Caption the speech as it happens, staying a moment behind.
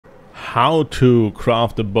how to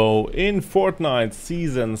craft a bow in Fortnite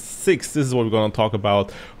Season 6. This is what we're going to talk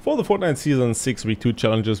about. For the Fortnite Season 6 Week 2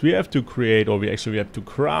 challenges, we have to create, or we have to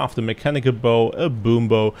craft a mechanical bow, a boom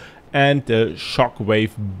bow, and a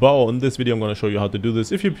Shockwave bow. In this video I'm going to show you how to do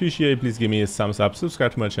this. If you appreciate it, please give me a thumbs up,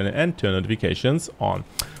 subscribe to my channel, and turn notifications on.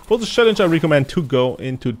 For this challenge I recommend to go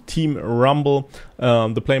into Team Rumble.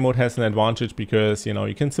 The play mode has an advantage because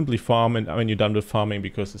you can simply farm, and when you're done with farming,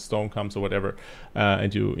 because the storm comes or whatever,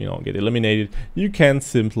 and you get eliminated, you can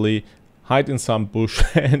simply hide in some bush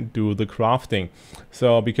and do the crafting.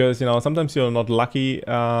 So because sometimes you're not lucky,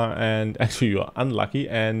 and actually you're unlucky,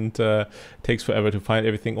 and it takes forever to find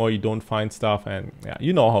everything, or you don't find stuff, and yeah,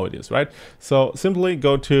 you know how it is, right? So simply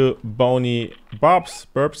go to Bony Burps.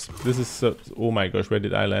 This is oh my gosh, where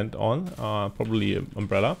did I land on? Probably an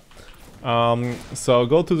umbrella. So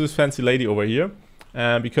go to this fancy lady over here,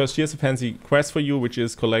 because she has a fancy quest for you, which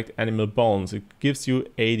is collect animal bones. It gives you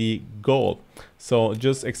 80 gold. So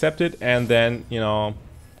just accept it, and then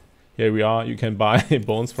here we are. You can buy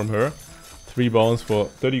bones from her. 3 bones for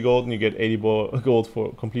 30 gold, and you get 80 gold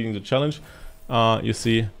for completing the challenge. You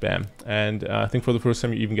see, bam. And I think for the first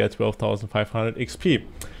time you even get 12,500 XP.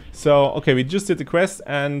 So okay, we just did the quest,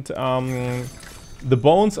 and the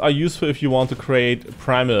bones are useful if you want to create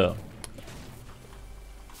primal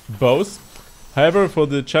bows. However, for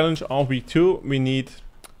the challenge of week 2, we need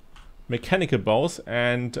mechanical bows,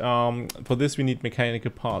 and for this we need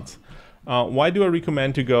mechanical parts. Why do I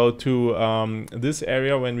recommend to go to this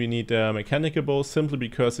area when we need a mechanical bow? Simply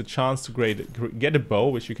because the chance to get a bow,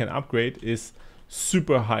 which you can upgrade, is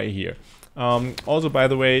super high here. Also, by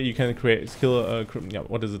the way, you can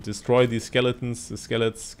destroy these skeletons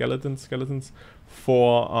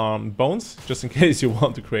for bones, just in case you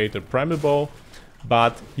want to create a primal bow.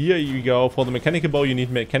 But here you go. For the mechanical bow you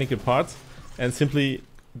need mechanical parts, and simply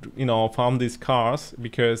farm these cars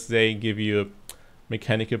because they give you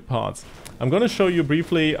mechanical parts. I'm gonna show you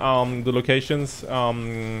briefly the locations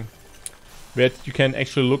where you can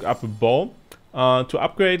actually look up a bow. To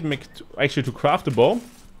upgrade, to craft a bow,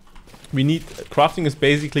 we need crafting is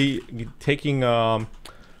basically taking how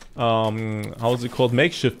is it called,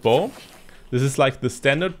 makeshift bow. This is like the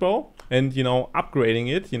standard bow, and upgrading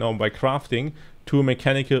it by crafting to a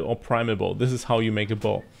mechanical or primal bow. This is how you make a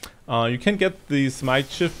bow. You can get these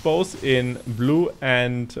makeshift bows in blue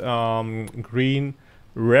and green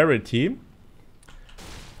rarity,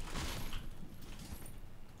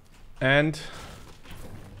 and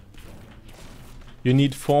you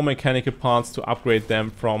need 4 mechanical parts to upgrade them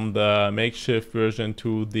from the makeshift version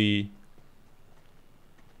to the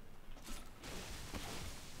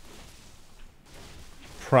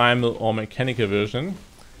primal or mechanical version.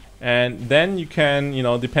 And then you can,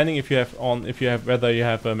 depending whether you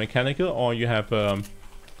have a mechanical or you have oh,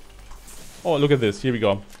 look at this. Here we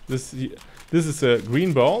go. This is a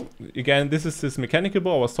green bow. Again, this is this mechanical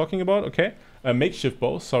bow I was talking about. Okay, a makeshift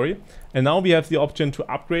bow. Sorry. And now we have the option to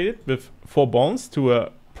upgrade it with 4 bones to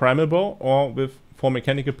a primal bow, or with 4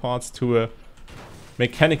 mechanical parts to a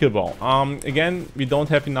mechanical bow. Again, we don't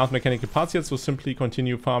have enough mechanical parts yet, so simply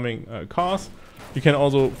continue farming cars. You can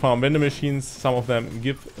also farm vendor machines. Some of them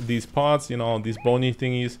give these parts, these bony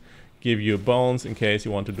thingies give you bones in case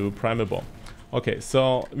you want to do a primal bow. Okay,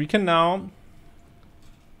 so we can now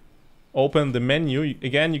open the menu.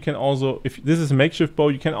 Again, you can also, if this is a makeshift bow,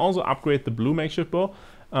 you can also upgrade the blue makeshift bow.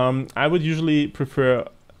 I would usually prefer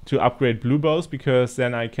to upgrade blue bows, because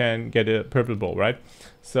then I can get a purple bow, right?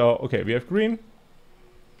 So, okay, we have green.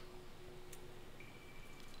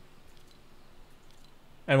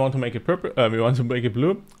 And want to make it purple, we want to make it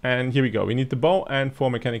blue, and here we go. We need the bow and 4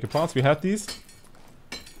 mechanical parts. We have these,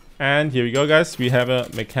 and here we go, guys. We have a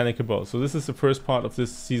mechanical bow. So this is the first part of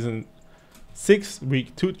this season 6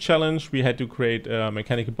 week 2 challenge. We had to create a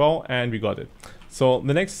mechanical bow, and we got it. So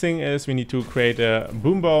the next thing is we need to create a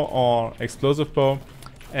boom bow or explosive bow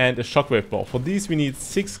and a shockwave bow. For these we need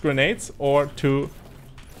 6 grenades or 2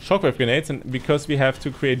 shockwave grenades, and because we have to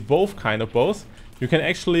create both kind of bows, you can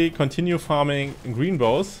actually continue farming green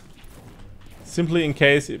bows. Simply in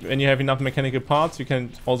case, when you have enough mechanical parts, you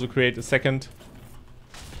can also create a second.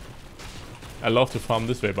 I love to farm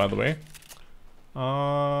this way, by the way.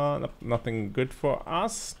 Nothing good for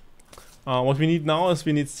us. What we need now is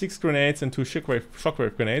we need 6 grenades and 2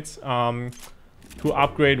 shockwave grenades to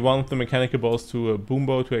upgrade one of the mechanical bows to a boom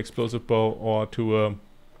bow, to an explosive bow, or to a...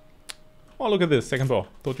 Oh, look at this, second bow.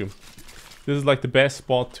 Told you. This is like the best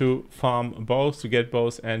spot to farm bows, to get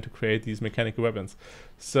bows, and to create these mechanical weapons.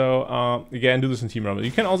 So again, do this in Team Rumble. You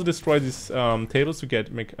can also destroy these tables to get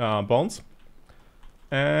bones.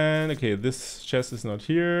 And okay, this chest is not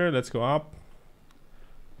here. Let's go up.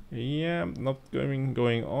 Yeah, not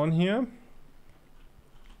going on here.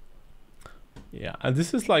 Yeah, and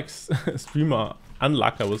this is like streamer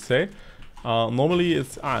unluck, I would say. Normally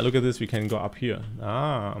it's look at this, we can go up here.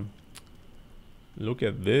 Look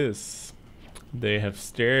at this. They have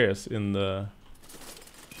stairs in the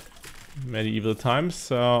medieval times.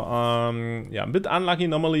 So yeah, a bit unlucky.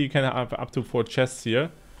 Normally you can have up to 4 chests here.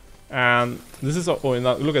 And this is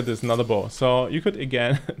look at this, another bow. So you could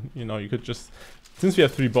again, you know, you could just, since we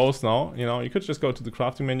have 3 bows now, you know, you could just go to the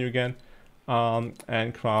crafting menu again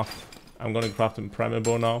and craft. I'm gonna craft a primal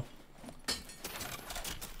bow now.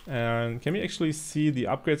 And can we actually see the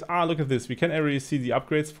upgrades? Look at this. We can already see the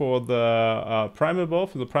upgrades for the primal bow.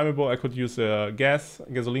 For the primal bow, I could use a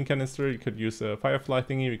gasoline canister. You could use a firefly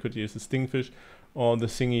thingy. We could use a stingfish, or the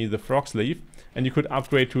thingy, the frog's leaf. And you could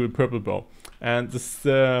upgrade to a purple bow. And this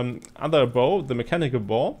other bow, the mechanical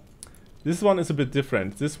bow, this one is a bit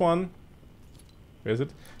different. This one, where is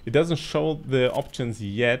it? It doesn't show the options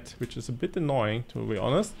yet, which is a bit annoying, to be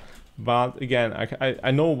honest. But again,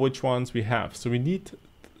 I know which ones we have. So we need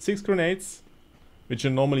 6 grenades, which you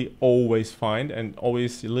normally always find and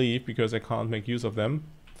always leave because I can't make use of them.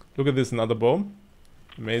 Look at this, another bow.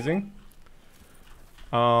 Amazing.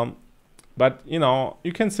 But, you know,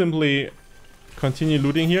 you can simply continue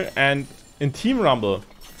looting here. And in Team Rumble,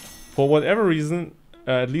 for whatever reason,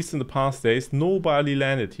 at least in the past days, nobody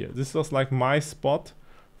landed here. This was like my spot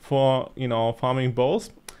for, you know, farming bows.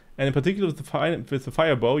 And in particular with the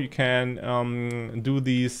fire bow, you can do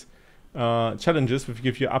these challenges which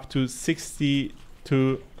give you up to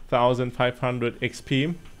 62,500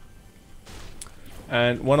 XP.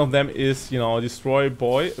 And one of them is, you know, destroy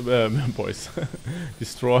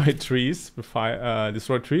destroy trees with fire,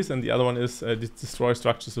 destroy trees, and the other one is destroy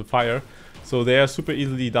structures with fire. So they are super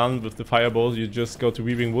easily done with the fire bows. You just go to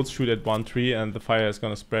Weaving Woods, shoot at one tree, and the fire is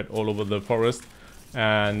gonna spread all over the forest.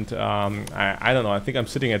 And I don't know, I think I'm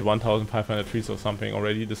sitting at 1,500 trees or something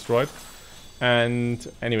already destroyed. And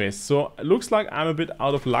anyways, so it looks like I'm a bit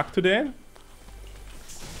out of luck today.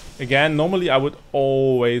 Again, normally I would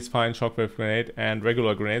always find Shockwave grenade and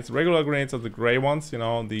regular grenades. Regular grenades are the gray ones, you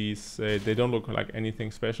know, these, they don't look like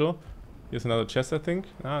anything special. Here's another chest, I think.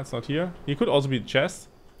 It's not here. It could also be the chest.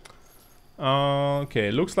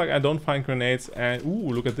 Okay, looks like I don't find grenades. And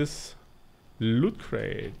ooh, look at this loot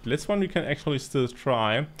crate. This one we can actually still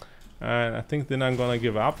try. And I think then I'm gonna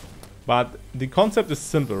give up. But the concept is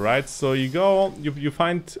simple, right? So you go, you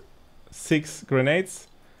find 6 grenades,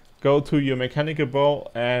 go to your mechanical bow,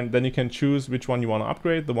 and then you can choose which one you want to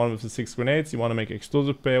upgrade. The one with the 6 grenades, you want to make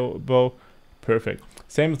explosive bow, perfect.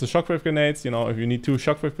 Same with the shockwave grenades, you know, if you need 2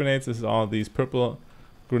 shockwave grenades, these are these purple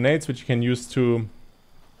grenades which you can use to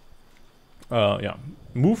yeah,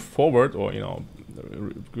 move forward, or, you know,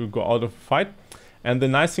 go out of a fight. And the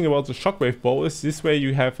nice thing about the shockwave bow is this way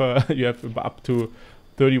you have you have up to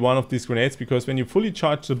 31 of these grenades, because when you fully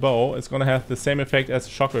charge the bow, it's gonna have the same effect as a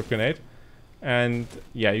shockwave grenade. And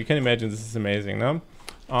yeah, you can imagine this is amazing, no?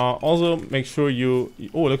 Also, make sure you...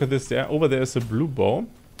 Oh, look at this there. Over there is a blue bow.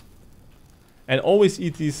 And always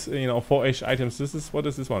eat these, you know, 4H items. This is... What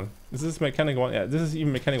is this one? This is mechanical one. Yeah, this is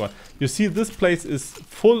even mechanical one. You see, this place is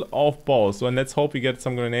full of bows. So let's hope we get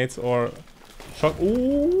some grenades or... shock...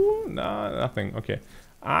 Ooh, nah, nothing. Okay.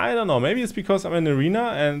 I don't know. Maybe it's because I'm in the arena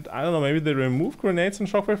and I don't know. Maybe they remove grenades and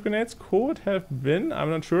shockwave grenades. Could have been.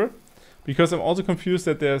 I'm not sure. Because I'm also confused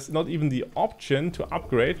that there's not even the option to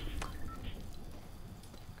upgrade.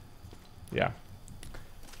 Yeah.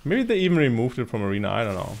 Maybe they even removed it from arena. I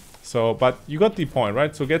don't know. So, but you got the point,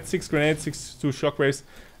 right? So get 6 grenades, 2 shockwaves,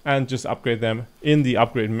 and just upgrade them in the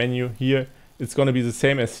upgrade menu here. It's going to be the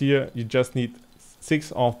same as here. You just need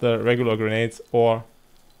 6 of the regular grenades or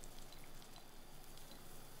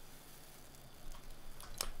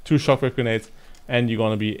 2 shockwave grenades, and you're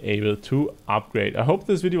gonna be able to upgrade. I hope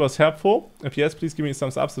this video was helpful. If yes, please give me a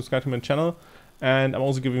thumbs up, subscribe to my channel, and I'm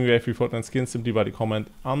also giving away free Fortnite skins. Simply by the comment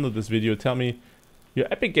under this video, tell me your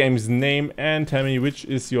Epic Games name and tell me which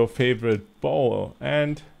is your favorite bow.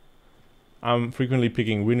 And I'm frequently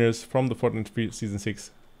picking winners from the Fortnite Season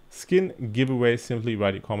 6 skin giveaway. Simply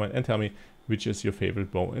write a comment and tell me which is your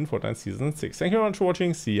favorite bow in Fortnite Season 6. Thank you very much for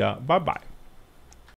watching. See ya. Bye bye.